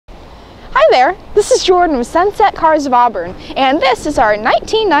Hi there, this is Jordan with Sunset Cars of Auburn, and this is our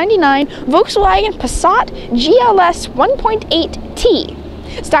 1999 Volkswagen Passat GLS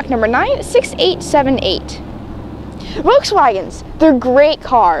 1.8T, stock number 96878. Volkswagens, they're great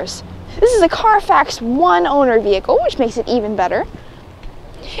cars. This is a Carfax one-owner vehicle, which makes it even better.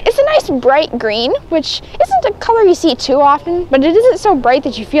 It's a nice bright green, which isn't a color you see too often, but it isn't so bright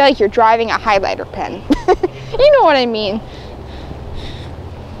that you feel like you're driving a highlighter pen. You know what I mean.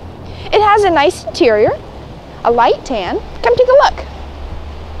 It has a nice interior, a light tan. Come take a look.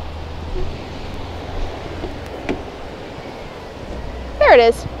 There it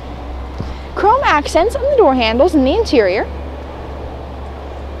is. Chrome accents on the door handles and the interior.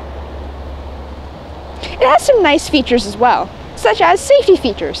 It has some nice features as well, such as safety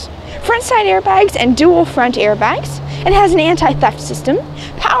features, front side airbags and dual front airbags. It has an anti-theft system,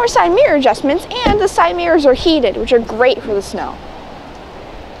 power side mirror adjustments, and the side mirrors are heated, which are great for the snow.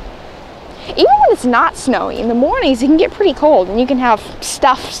 Even when it's not snowy, in the mornings it can get pretty cold and you can have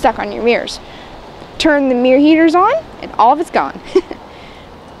stuff stuck on your mirrors. Turn the mirror heaters on and all of it's gone.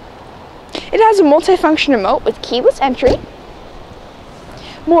 It has a multi-function remote with keyless entry.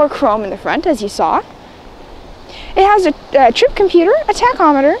 More chrome in the front, as you saw. It has a trip computer, a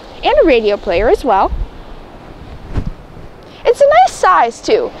tachometer, and a radio player as well. It's a nice size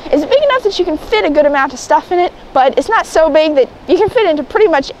too. It's big enough that you can fit a good amount of stuff in it, but it's not so big that you can fit into pretty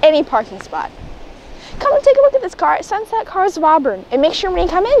much any parking spot. Come and take a look at this car at Sunset Cars of Auburn, and make sure when you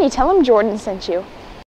come in you tell them Jordan sent you.